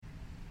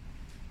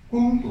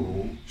恭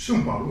读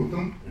圣保禄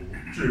宗徒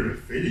致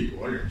斐理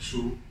伯人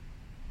书，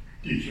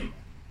弟兄们，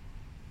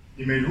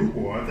你们如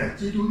果在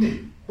基督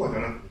内获得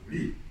了鼓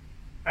励，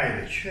爱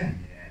的劝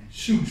勉，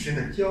圣神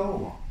的交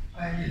往，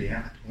哀怜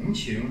和同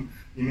情，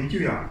你们就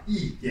要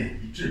意见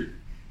一致，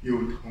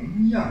有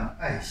同样的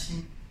爱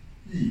心，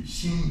一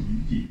心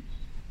一意，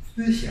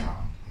思想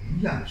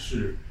同样的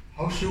事，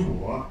好使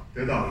我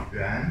得到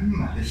圆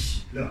满的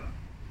喜乐。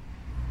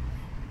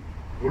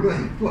不论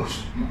做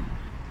什么，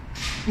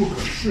不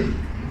可顺从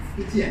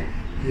私见，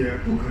也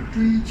不可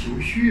追求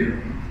虚荣，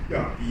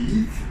要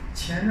彼此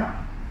谦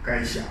让，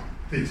该想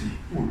自己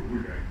不如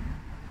人，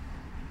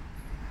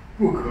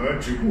不可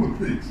只顾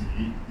自己，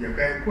也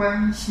该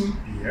关心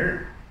别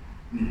人。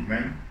你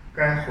们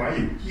该怀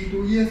有基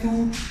督耶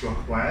稣所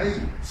怀有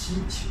的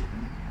心情。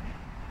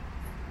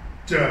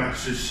这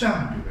是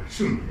上主的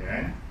圣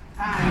言。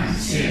感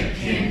谢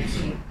天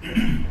主。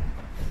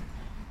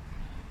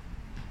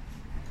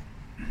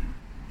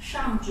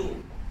上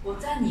主，我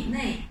在你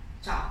内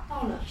找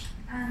到了平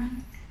安。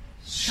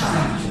上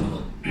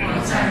主，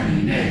我在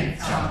你内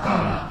找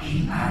到了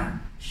平安。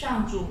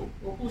上主，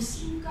我不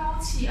心高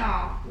气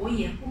傲，我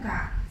也不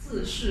敢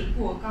自视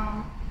过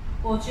高，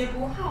我绝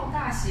不好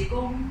大喜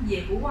功，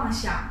也不妄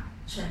想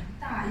成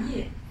大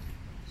业。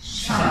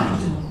上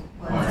主，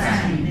我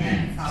在你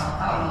内找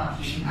到了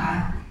平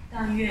安。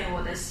但愿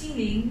我的心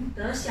灵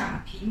得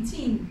享平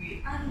静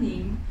与安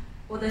宁，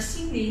我的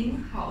心灵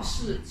好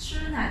似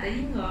吃奶的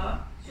婴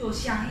儿，就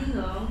像婴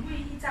儿偎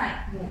依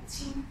在母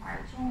亲怀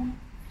中。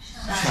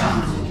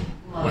上主，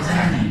我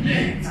在你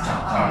内找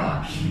到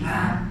了平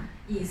安。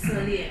以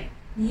色列，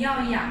你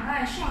要仰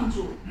赖上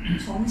主，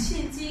从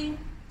现今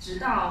直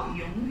到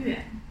永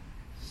远。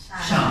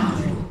上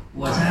主，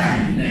我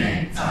在你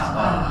内找到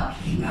了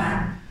平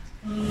安。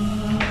阿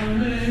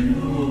肋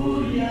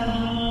路亚，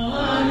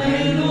阿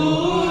肋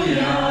路亚，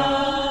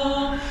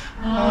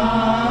阿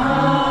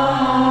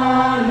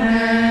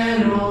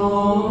肋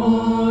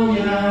路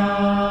亚，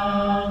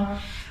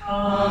阿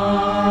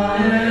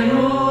肋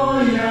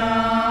路亚，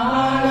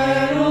阿肋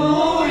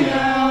路亚，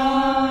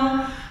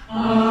阿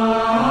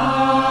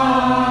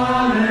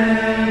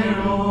肋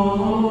路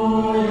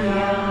亚。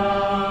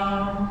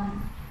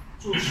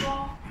主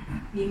说，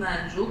你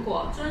们如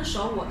果遵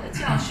守我的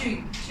教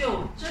训，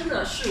就真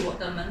的是我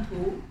的门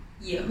徒，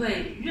也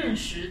会认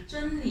识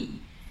真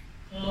理。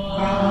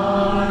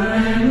阿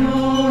肋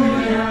路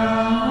亚，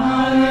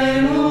阿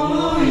肋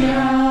路亚，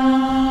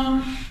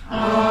阿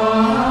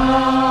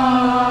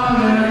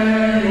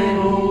肋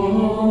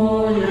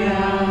路亚。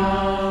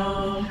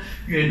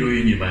愿主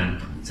与你们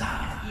同在，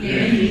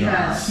也与你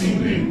的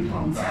心灵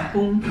同在。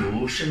恭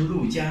读圣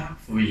路加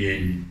福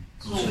音。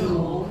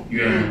主，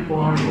愿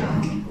光荣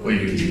归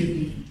于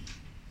你。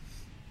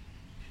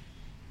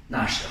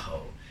那时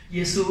候，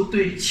耶稣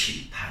对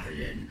请他的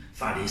人，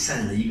法利赛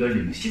人的一个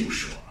领袖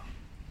说：“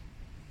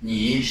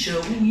你设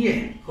午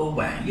宴和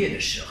晚宴的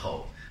时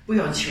候，不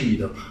要请你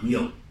的朋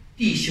友、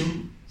弟兄、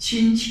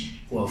亲戚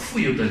或富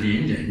有的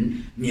邻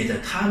人，免得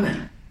他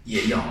们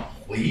也要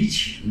回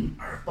请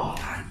而报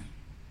答你。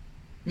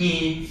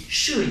你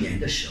设宴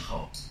的时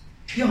候，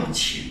要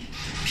请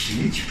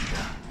贫穷的、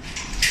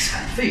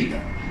残废的、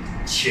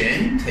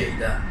瘸腿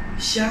的、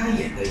瞎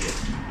眼的人，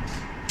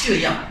这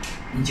样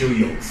你就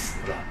有福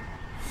了，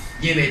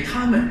因为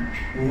他们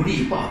无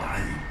力报答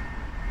你。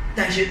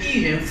但是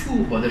一人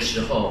复活的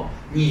时候，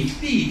你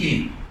必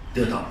定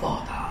得到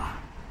报答。”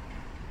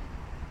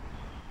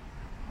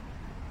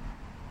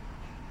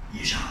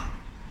以上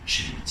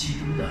是基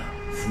督的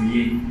福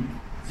音。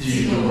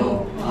基督，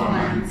我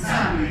们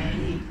赞美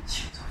你。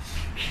请坐。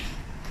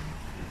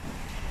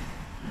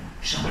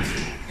上主，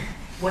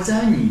我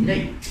在你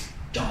内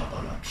找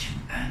到了平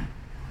安。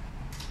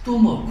多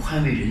么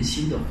宽慰人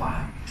心的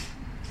话语！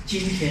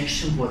今天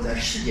生活在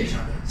世界上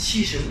的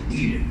75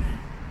亿人们，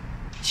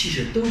其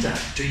实都在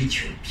追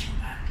求平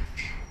安，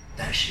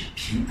但是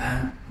平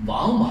安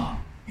往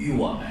往与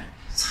我们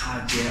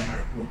擦肩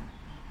而过。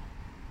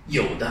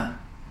有的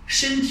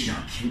身体上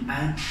平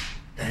安，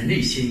但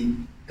内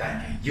心感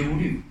觉忧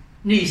虑，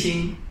内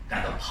心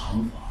感到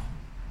彷徨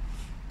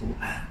不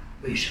安。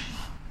为什么？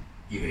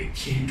因为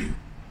天主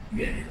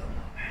远离了我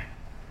们。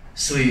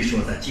所以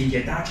说，在今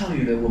天大家唱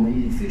语了我们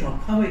已经非常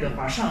宽慰的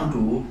话：上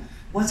主，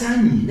我在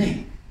你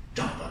内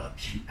找到了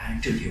平安。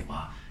这句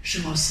话，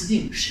圣奥斯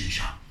定身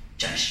上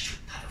展示出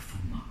他的锋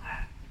芒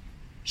来。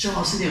圣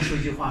奥斯定说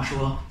一句话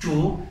说：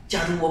主，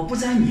假如我不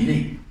在你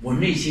内，我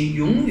内心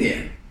永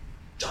远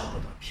找不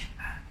到平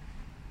安。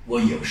我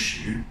有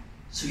时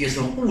也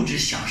从物质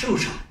享受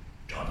上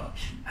找到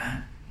平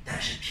安，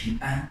但是平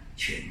安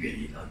却远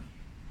离了你。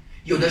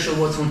有的时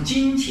候我从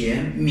金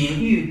钱、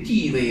名誉、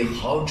地位、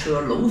豪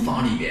车、楼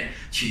房里面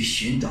去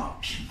寻找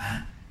平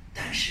安，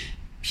但是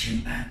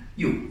平安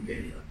又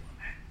远离了我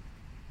们。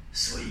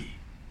所以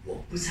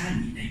我不在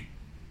你内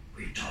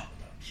会找不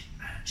到平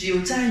安，只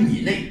有在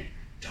你内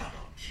找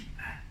到平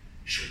安。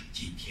所以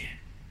今天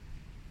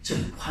最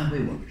宽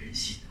慰我们人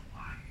心的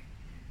话语，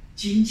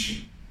金钱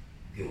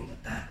给我们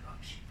带不到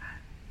平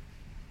安，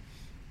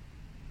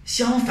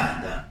相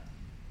反的，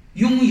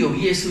拥有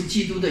耶稣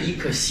基督的一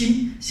颗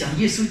心，像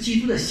耶稣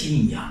基督的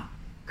心一样，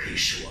可以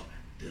使我们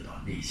得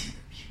到内心的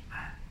平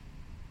安。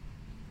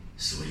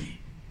所以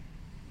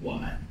我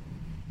们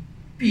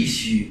必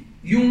须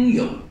拥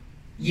有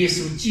耶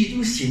稣基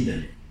督心的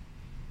人，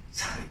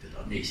才会得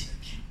到内心的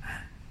平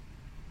安。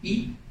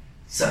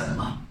怎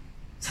么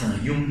才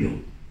能拥有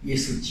耶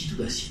稣基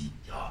督的心？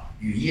叫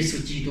与耶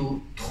稣基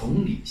督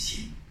同理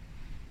心。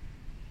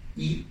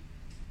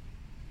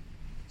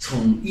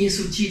从耶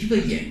稣基督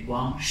的眼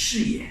光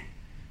视野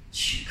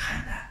去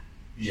看待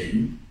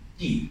人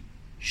地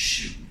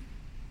事物，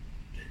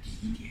这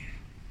第一点。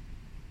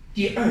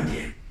第二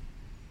点，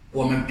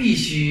我们必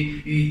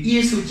须与耶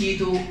稣基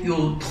督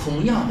有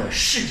同样的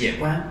世界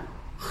观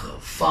和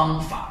方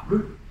法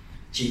论。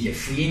今天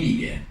福音里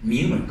边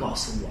明文告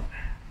诉我们，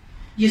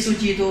耶稣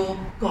基督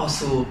告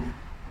诉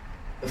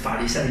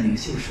法利赛领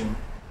袖说，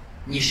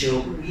你是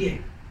午夜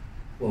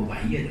或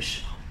晚夜的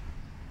时候，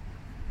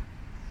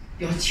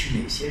要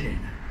请哪些人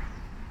呢？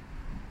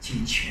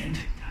请瘸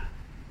腿的、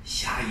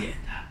瞎眼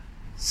的、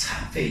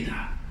残废的、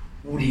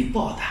无力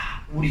报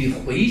答、无力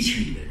回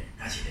请你的人，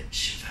那些人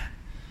吃饭。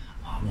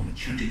我们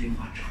听这句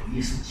话之后，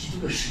耶稣基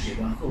督的世界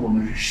观和我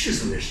们世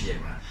俗的世界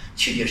观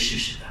确确实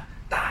实的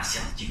大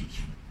相径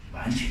庭，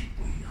完全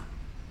不一样。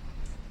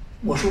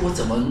我说我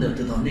怎么能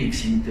得到内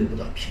心得不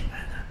到平安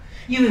呢？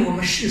因为我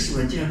们世俗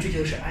人经常追求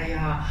的是，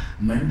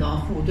门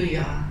当户对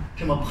啊，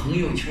什么朋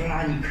友圈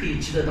啊，你可以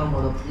值得当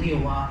我的朋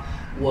友啊。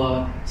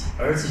我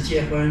儿子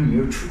结婚、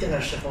女儿出嫁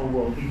的时候，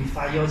我给你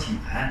发邀请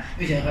函，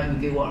你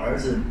给我儿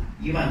子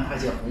1万块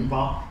钱红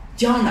包，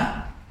将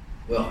来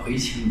我要回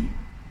请你，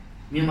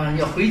明白？你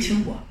要回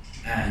请我，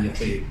你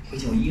会回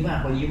请我1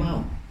万或1万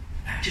5，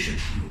这是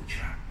朋友圈。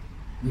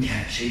你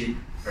看谁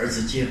儿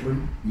子结婚、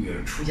女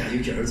儿出嫁，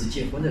尤其儿子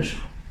结婚的时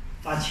候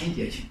发请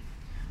帖去，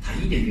他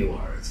一定给我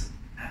儿子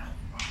红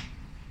包，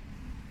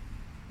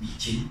礼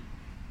金，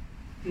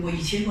给我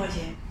1000块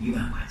钱、1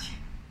万块钱，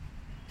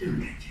这种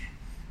感觉。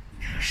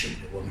你看是不是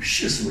我们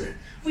世俗人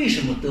为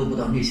什么得不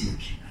到内心的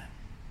平安？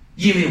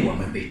因为我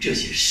们被这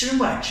些身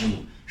外之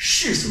物、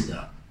世俗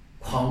的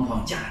框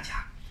框架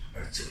架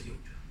而左右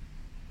着。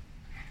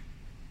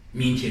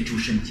明天诸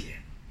圣节，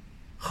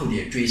后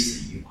天追思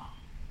遗忘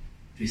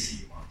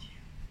节。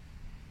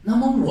那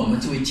么我们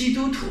作为基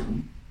督徒，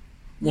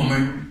我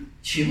们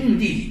去墓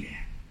地里面，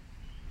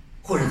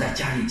或者在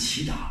家里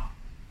祈祷，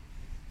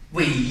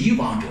为遗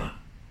忘者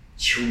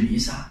求弥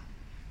撒。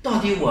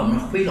到底我们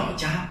回老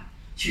家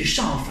去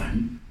上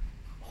坟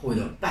或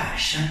者拜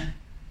山，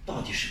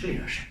到底是为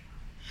了什么？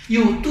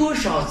有多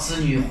少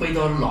子女回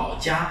到老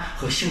家，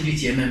和兄弟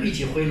姐妹一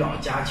起回老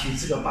家去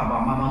自个爸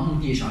爸妈妈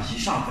墓地上去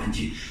上坟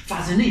去，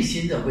发自内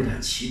心的为他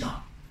祈祷，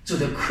做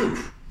的刻苦，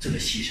做的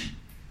牺牲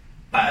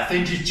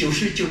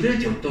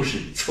，99.9%都是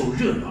凑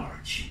热闹而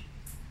去，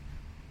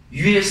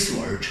约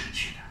束而成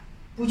去的，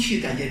不去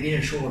感觉别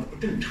人说我不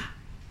正常。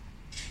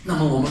那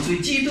么我们作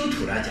为基督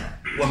徒来讲，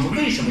我们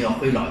为什么要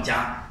回老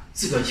家，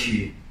自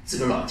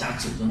个老家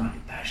祖宗那里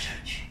拜山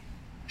去？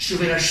是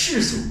为了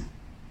世俗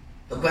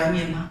的观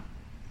念吗？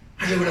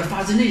还是为了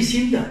发自内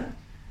心的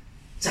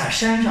在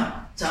山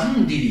上，在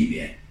墓地里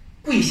边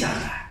跪下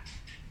来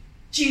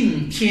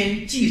敬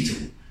天祭祖，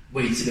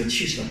为这个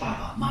去世的爸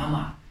爸妈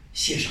妈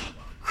献上我的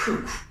刻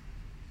苦、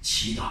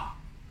祈祷、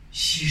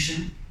牺牲，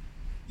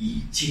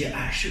以节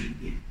哀顺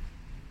变？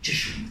这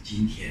是我们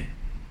今天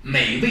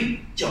每位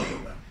教友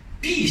们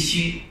必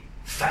须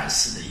反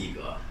思的一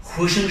个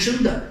活生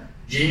生的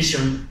人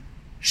生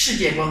世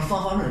界观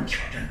方法论挑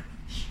战的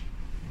问题。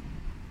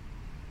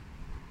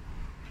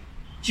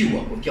据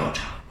我国调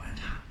查和观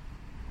察，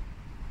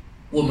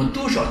我们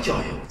多少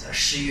教友在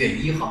11月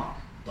1号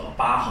到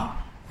8号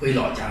回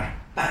老家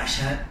拜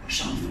山和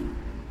上坟，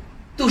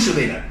都是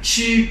为了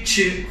吃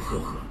吃喝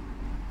喝。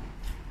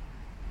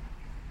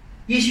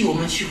也许我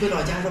们去回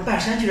老家说拜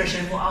山去了，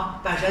神父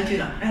啊，拜山去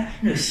了，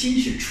那心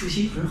是初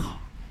心很好，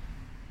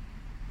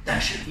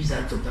但是你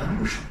在走在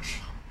路上的时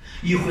候，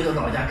一回到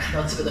老家，看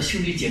到自个的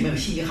兄弟姐妹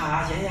嘻嘻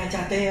哈哈，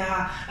加带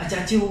啊，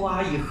加酒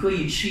啊，一喝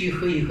一吃，一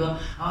喝一喝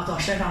啊，到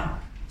山上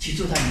去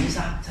做参与弥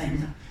撒。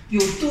有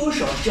多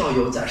少教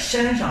友在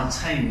山上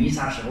参与弥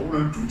撒时候，无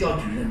论主教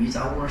主持的弥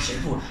撒，无论神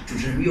父主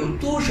持人，有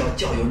多少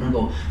教友能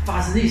够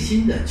发自内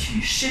心的去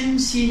身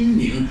心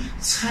灵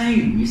参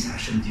与弥撒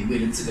圣祭，为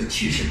了自个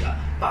去世的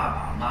爸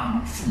爸妈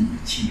妈、父母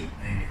亲友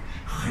恩人？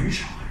很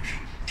少。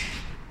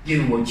因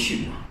为我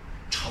去过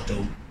潮州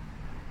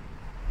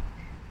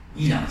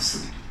1、2次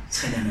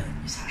参加那个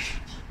弥撒圣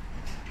祭，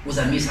我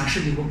在弥撒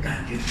圣祭我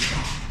感觉不到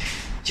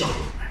教友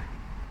们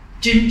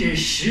真真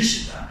实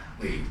实的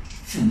为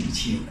父母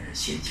亲友的人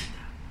献祭的。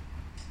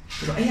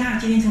他说：“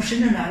今天从深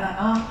圳来了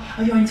啊，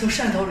你从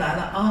汕头来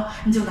了啊，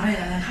你从哪里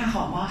来了？还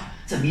好吗？”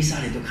在弥撒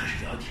里都开始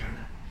聊天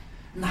了，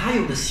哪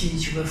有的心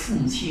去为父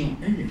母亲友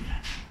恩人呢？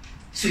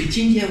所以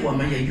今天我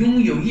们也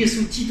拥有耶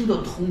稣基督的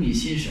同理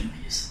心，什么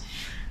意思？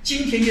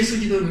今天耶稣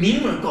基督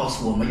明文告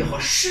诉我们，要和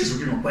世俗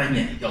这种观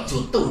念要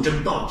做斗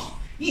争到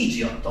底，一直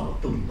要斗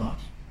争到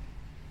底，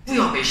不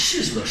要被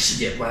世俗的世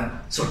界观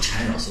所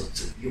缠绕、所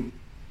左右。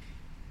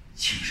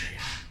请谁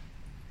呀？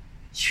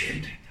瘸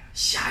腿的、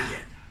瞎眼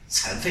的、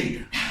残废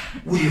的、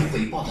无以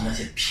回报的那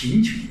些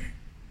贫穷人，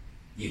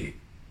因为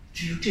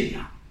只有这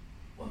样，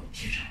我们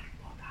天上的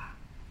报答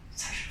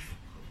才是丰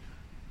厚的。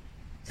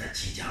在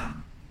即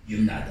将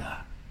迎来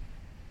的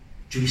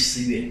追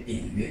思月、电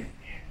影月里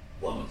面，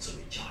我们作为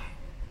教友，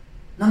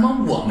那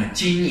么我们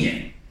今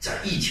年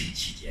在疫情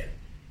期间，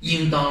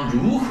应当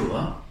如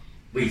何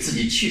为自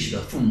己去世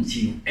的父母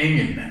亲恩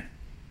人们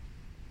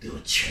得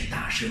全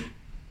大赦，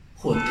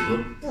或得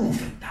部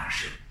分大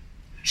赦，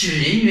使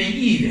人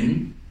云亦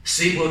云、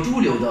随波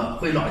逐流的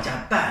回老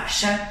家拜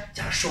山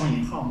加双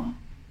引号吗？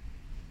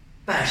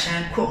拜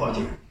山括号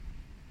就是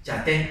加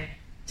呆、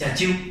加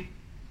揪、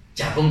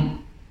加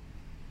蹦，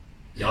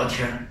聊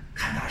天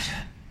看大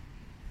山，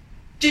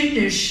真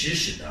真实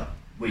实的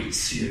为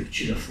辞远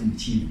去的父母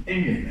亲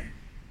恩人们，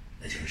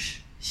那就是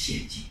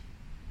献祭、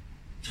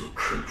做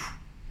刻苦、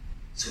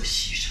做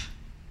牺牲。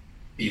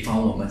比方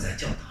我们在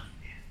教堂里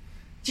面，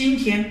今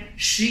天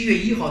11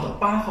月1号到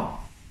8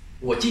号，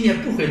我今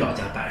天不回老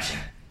家拜山，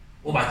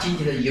我把今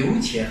天的油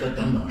钱和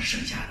等等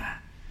省下来，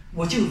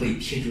我就为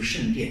天主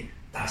圣殿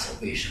打扫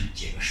卫生，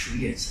结个树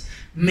叶子。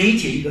每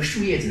结一个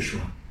树叶子，说：“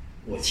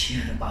我亲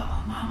爱的爸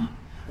爸妈妈，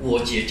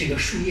我结这个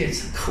树叶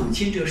子，口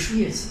亲这个树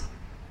叶子，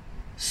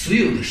所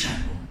有的善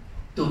功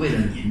都为了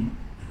您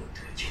能够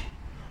得救。”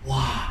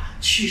哇！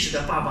去世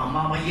的爸爸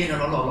妈妈、爷爷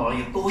姥姥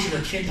也高兴的，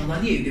天堂的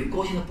烈日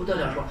高兴的不得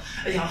了，说：“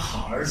哎呀，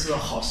好儿子、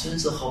好孙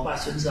子、好外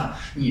孙子啊，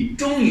你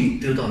终于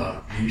得到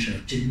了人生的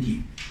真谛，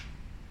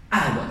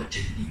爱我的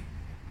真谛，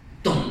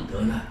懂得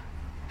了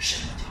什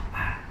么叫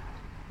爱，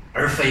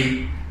而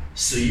非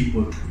随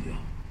波逐流，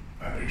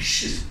而为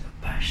世俗的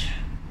拜山。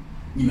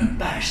你们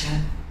拜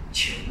山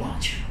却忘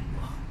却了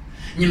我，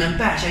你们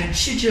拜山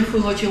吃吃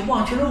喝喝却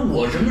忘却了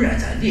我，仍然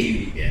在烈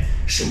狱里边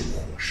受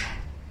火烧。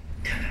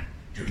你看看，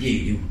这烈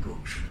狱里跟我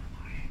们说的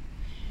话语。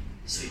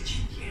所以今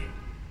天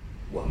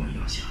我们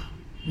要想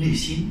内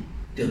心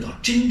得到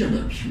真正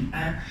的平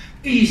安，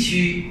必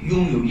须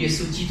拥有耶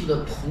稣基督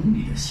的同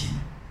理的心。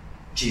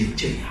只有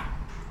这样，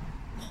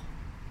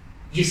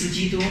耶稣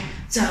基督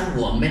在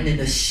我们内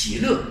的喜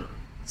乐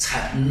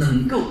才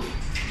能够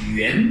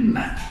圆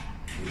满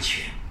无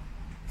缺，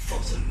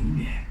否则永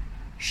远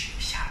是有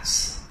瑕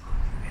疵和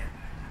不圆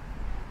满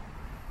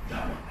的。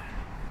让我们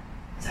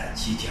在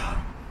即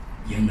将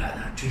迎来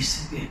的追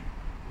思月、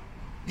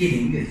烈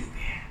灵月里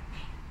面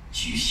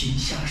举心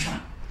向上，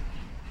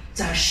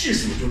在世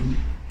俗中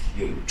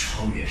有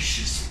超越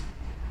世俗，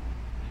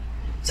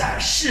在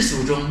世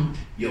俗中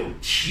有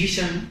提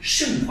升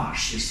圣化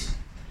世俗，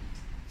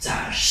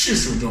在世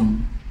俗中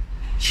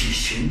去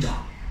寻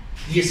找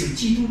耶稣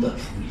基督的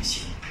同理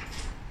心，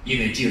因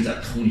为只有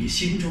在同理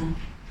心中，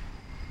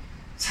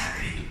才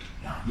可以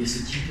让耶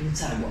稣基督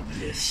在我们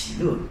的喜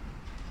乐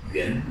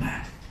圆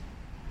满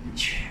无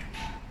缺。